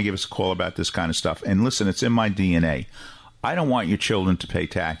 if you want to give us a call about this kind of stuff, and listen, it's in my DNA. I don't want your children to pay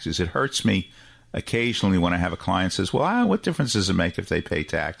taxes. It hurts me occasionally when I have a client says, well, what difference does it make if they pay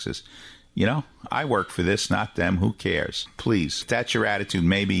taxes? I work for this, not them. Who cares? Please, if that's your attitude,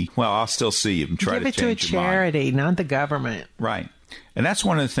 maybe, I'll still see you and try to change your mind. Give it to a charity, not the government. Right. And that's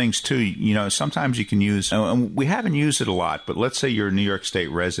one of the things, too, sometimes you can use, and we haven't used it a lot, but let's say you're a New York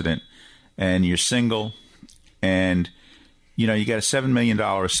State resident and you're single and, you got a $7 million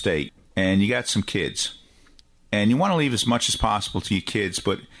estate and you got some kids and you want to leave as much as possible to your kids,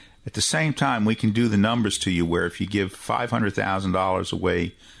 but at the same time, we can do the numbers to you where if you give $500,000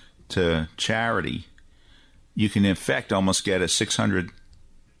 away to charity, you can in effect almost get a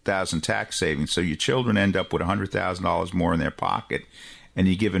 $600,000 tax savings. So your children end up with $100,000 more in their pocket, and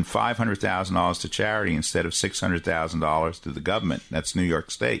you're giving $500,000 to charity instead of $600,000 to the government. That's New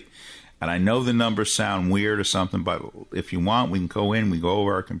York State. And I know the numbers sound weird or something, but if you want, we can go in, we go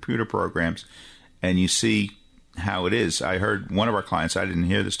over our computer programs, and you see how it is. I heard one of our clients, I didn't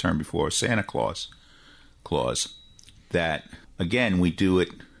hear this term before, Santa Claus clause, that, again, we do it,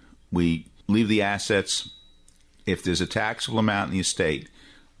 we leave the assets. If there's a taxable amount in the estate,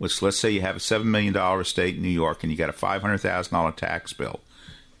 which let's say you have a $7 million estate in New York and you got a $500,000 tax bill,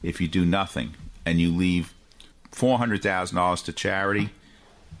 if you do nothing and you leave $400,000 to charity,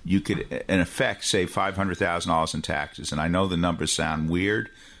 you could, in effect, save $500,000 in taxes. And I know the numbers sound weird,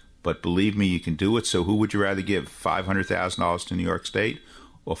 but believe me, you can do it. So who would you rather give, $500,000 to New York State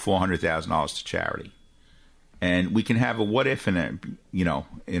or $400,000 to charity? And we can have a what if in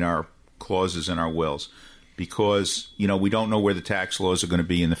our clauses in our wills, because we don't know where the tax laws are going to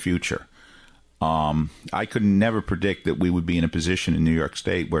be in the future. I could never predict that we would be in a position in New York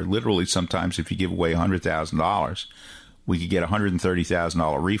State where literally sometimes if you give away $100,000, we could get a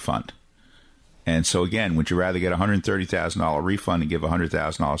 $130,000 refund. And so, again, would you rather get a $130,000 refund and give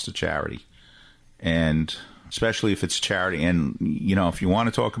 $100,000 to charity? And especially if it's charity. And, if you want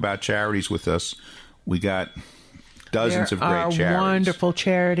to talk about charities with us, we got dozens of great charities. There are wonderful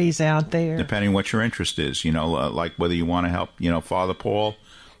charities out there. Depending on what your interest is, like whether you want to help, Father Paul,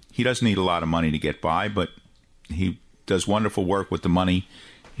 he doesn't need a lot of money to get by, but he does wonderful work with the money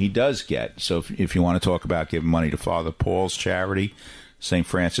he does get. So if you want to talk about giving money to Father Paul's charity, St.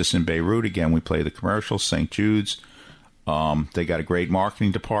 Francis in Beirut, again, we play the commercials, St. Jude's. They got a great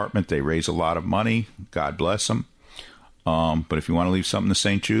marketing department. They raise a lot of money. God bless them. But if you want to leave something to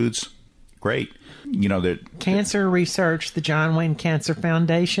St. Jude's, great. Cancer research, the John Wayne Cancer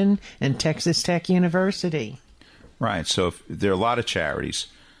Foundation, and Texas Tech University. Right. So there are a lot of charities.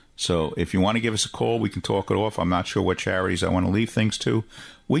 So if you want to give us a call, we can talk it off. I'm not sure what charities I want to leave things to.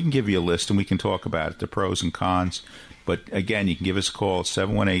 We can give you a list and we can talk about it, the pros and cons. But again, you can give us a call at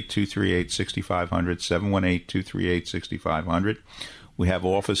 718-238-6500, 718-238-6500. We have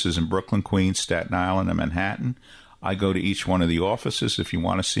offices in Brooklyn, Queens, Staten Island, and Manhattan. I go to each one of the offices. If you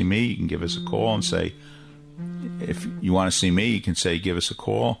want to see me, you can give us a call and say, if you want to see me, you can say, give us a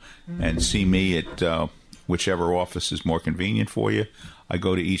call and see me at whichever office is more convenient for you. I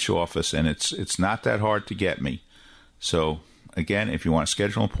go to each office, and it's not that hard to get me. So, again, if you want to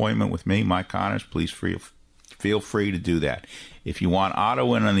schedule an appointment with me, Mike Connors, please feel free to do that. If you want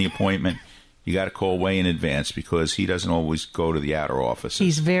Otto in on the appointment, you got to call way in advance because he doesn't always go to the outer offices.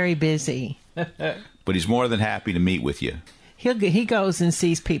 He's very busy. But he's more than happy to meet with you. He goes and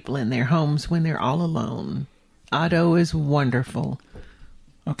sees people in their homes when they're all alone. Otto is wonderful.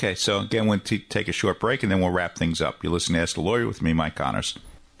 Okay, so again, we'll take a short break, and then we'll wrap things up. You're listening to Ask the Lawyer with me, Mike Connors.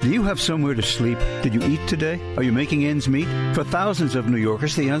 Do you have somewhere to sleep? Did you eat today? Are you making ends meet? For thousands of New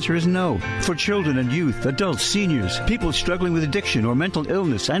Yorkers, the answer is no. For children and youth, adults, seniors, people struggling with addiction or mental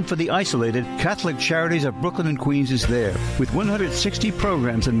illness, and for the isolated, Catholic Charities of Brooklyn and Queens is there. With 160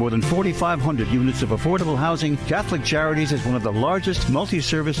 programs and more than 4,500 units of affordable housing, Catholic Charities is one of the largest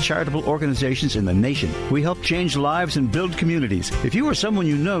multi-service charitable organizations in the nation. We help change lives and build communities. If you or someone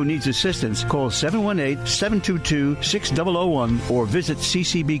you know needs assistance, call 718-722-6001 or visit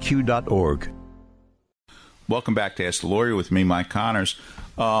ccbq.org. Welcome back to Ask the Lawyer with me, Mike Connors.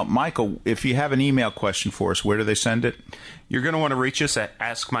 Michael, if you have an email question for us, where do they send it? You're going to want to reach us at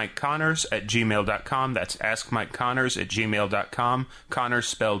askmikeconnors@gmail.com. That's askmikeconnors@gmail.com. Connors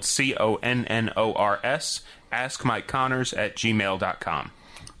spelled Connors. askmikeconnors@gmail.com.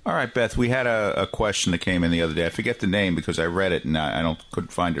 All right, Beth, we had a question that came in the other day. I forget the name because I read it and I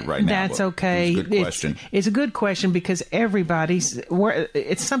couldn't find it right now. That's okay. It's a good question. It's a good question because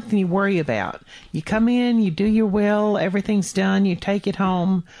it's something you worry about. You come in, you do your will, everything's done, you take it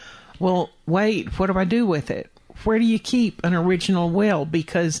home. Well, wait, what do I do with it? Where do you keep an original will?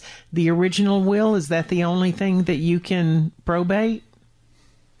 Because the original will, is that the only thing that you can probate?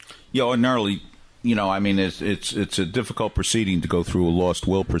 Yeah, ordinarily, it's a difficult proceeding to go through a lost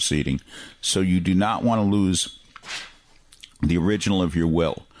will proceeding. So you do not want to lose the original of your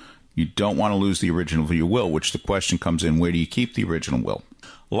will. You don't want to lose the original of your will, which the question comes in, where do you keep the original will?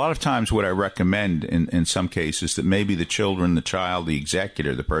 A lot of times what I recommend in some cases that maybe the children, the child, the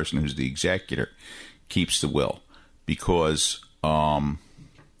executor, the person who's the executor, keeps the will because,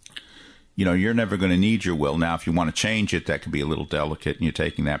 you're never going to need your will. Now, if you want to change it, that could be a little delicate and you're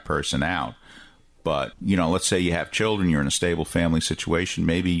taking that person out. But, let's say you have children, you're in a stable family situation.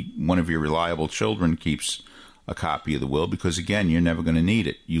 Maybe one of your reliable children keeps a copy of the will because, again, you're never going to need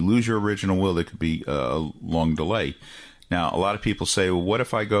it. You lose your original will, there could be a long delay. Now, a lot of people say, well, what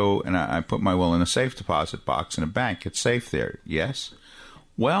if I go and I put my will in a safe deposit box in a bank? It's safe there. Yes.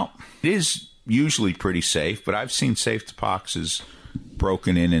 Well, it is usually pretty safe, but I've seen safe boxes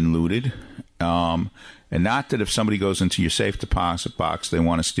broken in and looted. And not that if somebody goes into your safe deposit box, they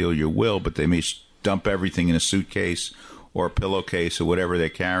want to steal your will, but they may dump everything in a suitcase or a pillowcase or whatever they're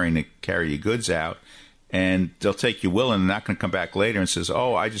carrying to carry your goods out, and they'll take your will and they're not going to come back later and says,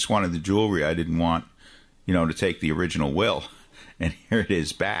 oh, I just wanted the jewelry. I didn't want, to take the original will. And here it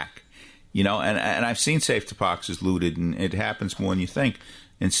is back. And I've seen safe boxes looted, and it happens more than you think.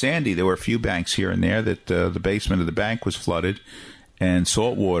 In Sandy, there were a few banks here and there that the basement of the bank was flooded, and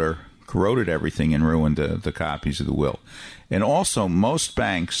salt water corroded everything and ruined the copies of the will. And also, most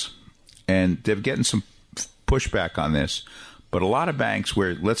banks, and they're getting some pushback on this, but a lot of banks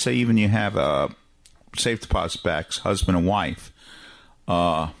where, let's say even you have a safe deposit box, husband and wife,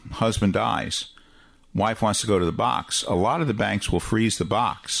 husband dies, wife wants to go to the box, a lot of the banks will freeze the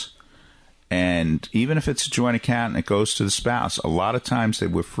box. And even if it's a joint account and it goes to the spouse, a lot of times they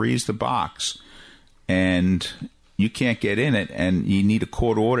will freeze the box and you can't get in it and you need a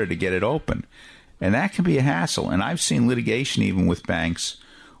court order to get it open. And that can be a hassle. And I've seen litigation even with banks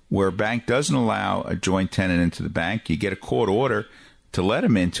where a bank doesn't allow a joint tenant into the bank. You get a court order to let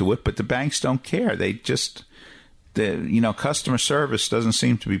them into it, but the banks don't care. They just, customer service doesn't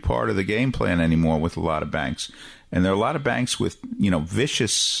seem to be part of the game plan anymore with a lot of banks. And there are a lot of banks with,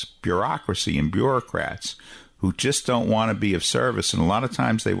 vicious bureaucracy and bureaucrats who just don't want to be of service. And a lot of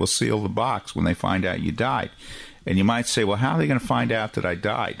times they will seal the box when they find out you died. And you might say, well, how are they going to find out that I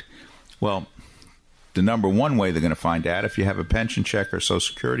died? Well, the number one way they're going to find out if you have a pension check or Social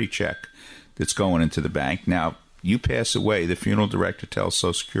Security check that's going into the bank. Now, you pass away, the funeral director tells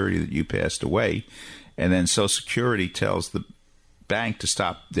Social Security that you passed away, and then Social Security tells the bank to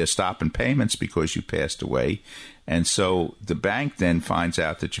stop. They're stopping payments because you passed away. And so the bank then finds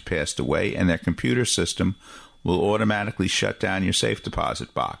out that you passed away, and their computer system will automatically shut down your safe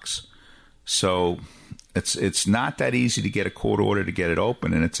deposit box. So it's not that easy to get a court order to get it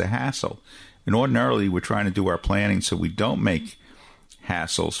open, and it's a hassle. And ordinarily, we're trying to do our planning so we don't make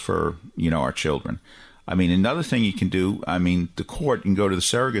hassles for, our children. I mean, another thing you can do, the court, you can go to the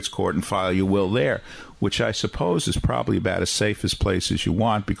surrogate's court and file your will there, which I suppose is probably about as safe as place as you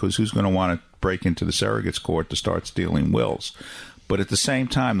want, because who's going to want to break into the surrogate's court to start stealing wills? But at the same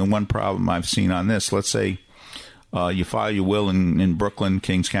time, the one problem I've seen on this, let's say you file your will in Brooklyn,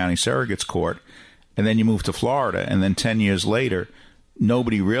 Kings County Surrogate's Court, and then you move to Florida, and then 10 years later,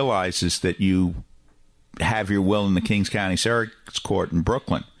 nobody realizes that you have your will in the Kings County Surrogate's Court in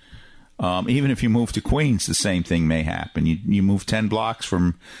Brooklyn. Even if you move to Queens, the same thing may happen. You move 10 blocks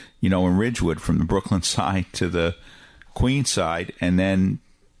from, in Ridgewood, from the Brooklyn side to the Queens side, and then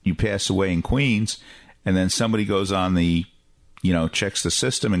you pass away in Queens, and then somebody goes on the, checks the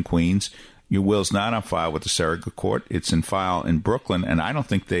system in Queens. Your will's not on file with the surrogate court. It's in file in Brooklyn, and I don't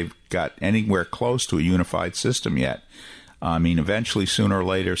think they've got anywhere close to a unified system yet. Eventually, sooner or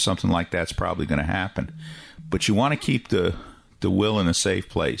later, something like that's probably going to happen. But you want to keep the will in a safe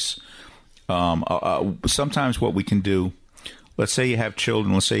place. Sometimes what we can do, let's say you have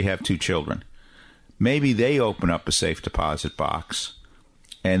children, let's say you have 2 children. Maybe they open up a safe deposit box,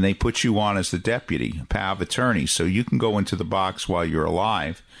 and they put you on as the deputy, power of attorney, so you can go into the box while you're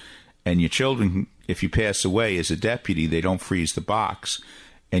alive, and your children, if you pass away as a deputy, they don't freeze the box.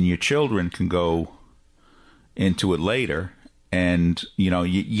 and your children can go into it later. And,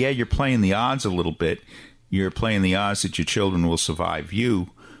 you're playing the odds a little bit. You're playing the odds that your children will survive you.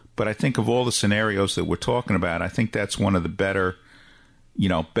 But I think of all the scenarios that we're talking about, I think that's one of the better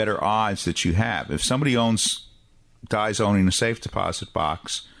odds that you have. If somebody dies owning a safe deposit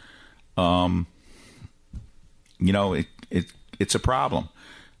box, it's a problem.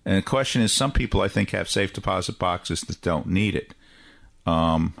 And the question is, some people, I think, have safe deposit boxes that don't need it.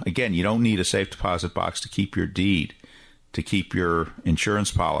 Again, you don't need a safe deposit box to keep your deed, to keep your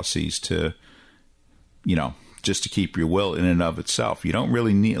insurance policies, to, just to keep your will in and of itself. You don't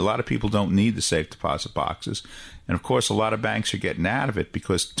really need, a lot of people don't need the safe deposit boxes. And of course, a lot of banks are getting out of it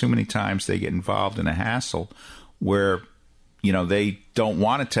because too many times they get involved in a hassle where, they don't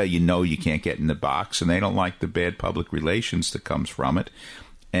want to tell you, no, you can't get in the box, and they don't like the bad public relations that comes from it.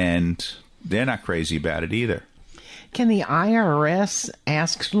 And they're not crazy about it either. Can the IRS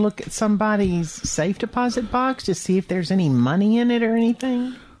ask to look at somebody's safe deposit box to see if there's any money in it or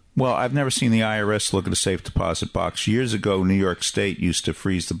anything? Well, I've never seen the IRS look at a safe deposit box. Years ago, New York State used to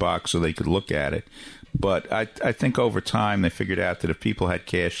freeze the box so they could look at it. But I think over time they figured out that if people had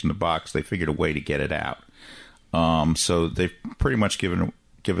cash in the box, they figured a way to get it out. So they've pretty much given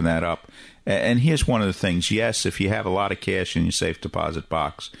that up. And here's one of the things. Yes, if you have a lot of cash in your safe deposit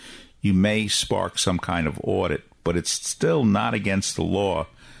box, you may spark some kind of audit, but it's still not against the law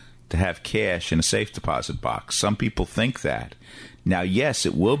to have cash in a safe deposit box. Some people think that. Now, yes,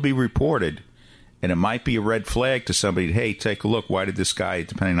 it will be reported, and it might be a red flag to somebody, hey, take a look, why did this guy,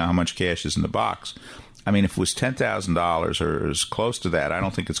 depending on how much cash is in the box. I mean, if it was $10,000 or as close to that, I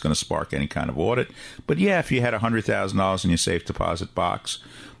don't think it's going to spark any kind of audit. But yeah, if you had $100,000 in your safe deposit box,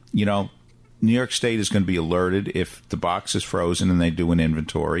 New York State is going to be alerted if the box is frozen and they do an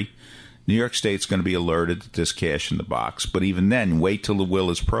inventory. New York State's going to be alerted that there's cash in the box. But even then, wait till the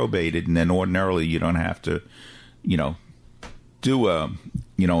will is probated, and then ordinarily you don't have to, do an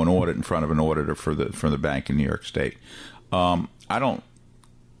audit in front of an auditor for the bank in New York State. I don't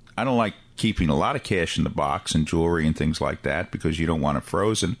like keeping a lot of cash in the box and jewelry and things like that because you don't want it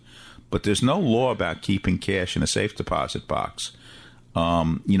frozen. But there's no law about keeping cash in a safe deposit box.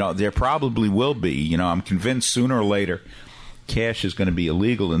 There probably will be. I'm convinced sooner or later cash is going to be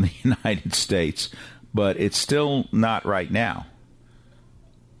illegal in the United States, but it's still not right now.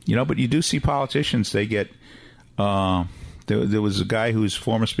 But you do see politicians, they get... There was a guy who was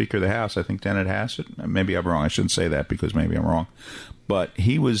former Speaker of the House, I think Dennett Hassett. Maybe I'm wrong. I shouldn't say that because maybe I'm wrong. But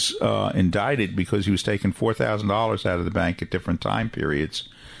he was indicted because he was taking $4,000 out of the bank at different time periods.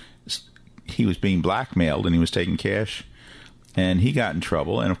 He was being blackmailed, and he was taking cash, and he got in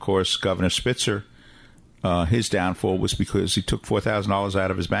trouble. And, of course, Governor Spitzer, his downfall was because he took $4,000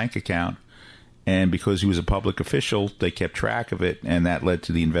 out of his bank account, and because he was a public official, they kept track of it, and that led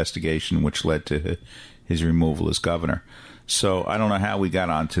to the investigation, which led to his removal as governor. So I don't know how we got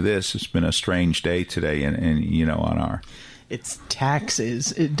onto this. It's been a strange day today, and on our... It's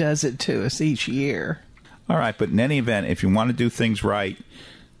taxes. It does it to us each year. All right, but in any event, if you want to do things right,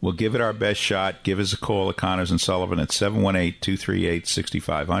 we'll give it our best shot. Give us a call at Connors and Sullivan at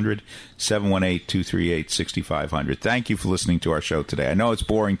 718-238-6500, 718-238-6500. Thank you for listening to our show today. I know it's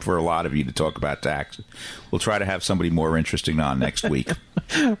boring for a lot of you to talk about taxes. We'll try to have somebody more interesting on next week.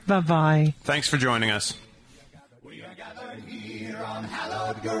 Bye-bye. Thanks for joining us. On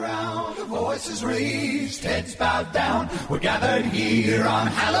hallowed ground, voices raised, heads bowed down. We're gathered here on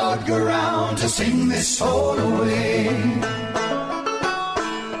hallowed ground to sing this soul away.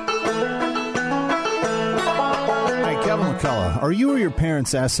 Hi, Kevin McCullough. Are you or your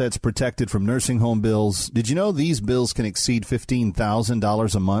parents' assets protected from nursing home bills? Did you know these bills can exceed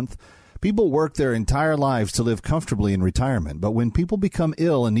 $15,000 a month? People work their entire lives to live comfortably in retirement, but when people become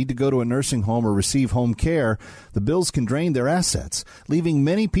ill and need to go to a nursing home or receive home care, the bills can drain their assets, leaving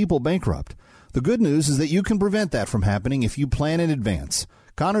many people bankrupt. The good news is that you can prevent that from happening if you plan in advance.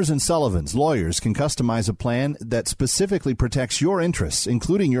 Connors and Sullivan's lawyers can customize a plan that specifically protects your interests,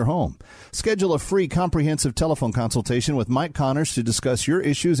 including your home. Schedule a free comprehensive telephone consultation with Mike Connors to discuss your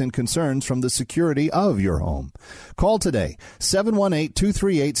issues and concerns from the security of your home. Call today,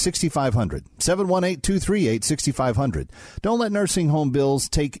 718-238-6500, 718-238-6500. Don't let nursing home bills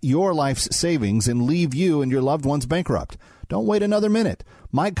take your life's savings and leave you and your loved ones bankrupt. Don't wait another minute.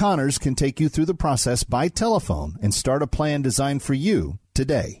 Mike Connors can take you through the process by telephone and start a plan designed for you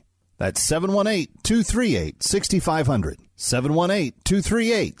today. That's 718-238-6500,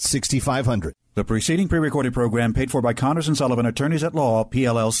 718-238-6500. The preceding pre-recorded program paid for by Connors and Sullivan, attorneys at law,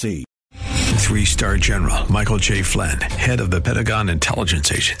 PLLC. Three-star General Michael J. Flynn, head of the Pentagon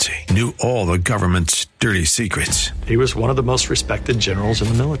Intelligence Agency, knew all the government's dirty secrets. He was one of the most respected generals in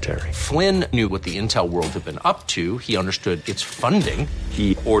the military. Flynn knew what the intel world had been up to. He understood its funding.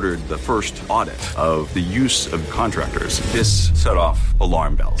 He ordered the first audit of the use of contractors. This set off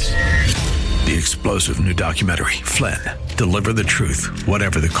alarm bells. The explosive new documentary, Flynn, Deliver the Truth,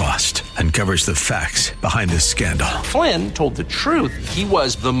 Whatever the Cost, uncovers the facts behind this scandal. Flynn told the truth. He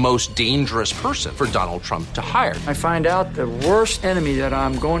was the most dangerous person for Donald Trump to hire. I find out the worst enemy that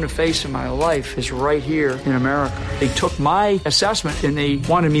I'm going to face in my life is right here in America. They took my assessment and they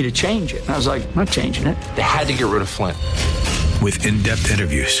wanted me to change it. And I was like, I'm not changing it. They had to get rid of Flynn. With in-depth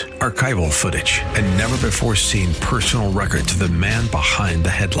interviews, archival footage, and never-before-seen personal records of the man behind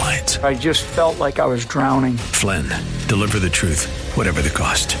the headlines. I just felt like I was drowning. Flynn, Deliver the Truth, Whatever the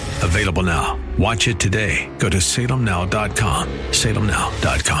Cost. Available now. Watch it today. Go to salemnow.com.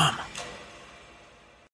 salemnow.com.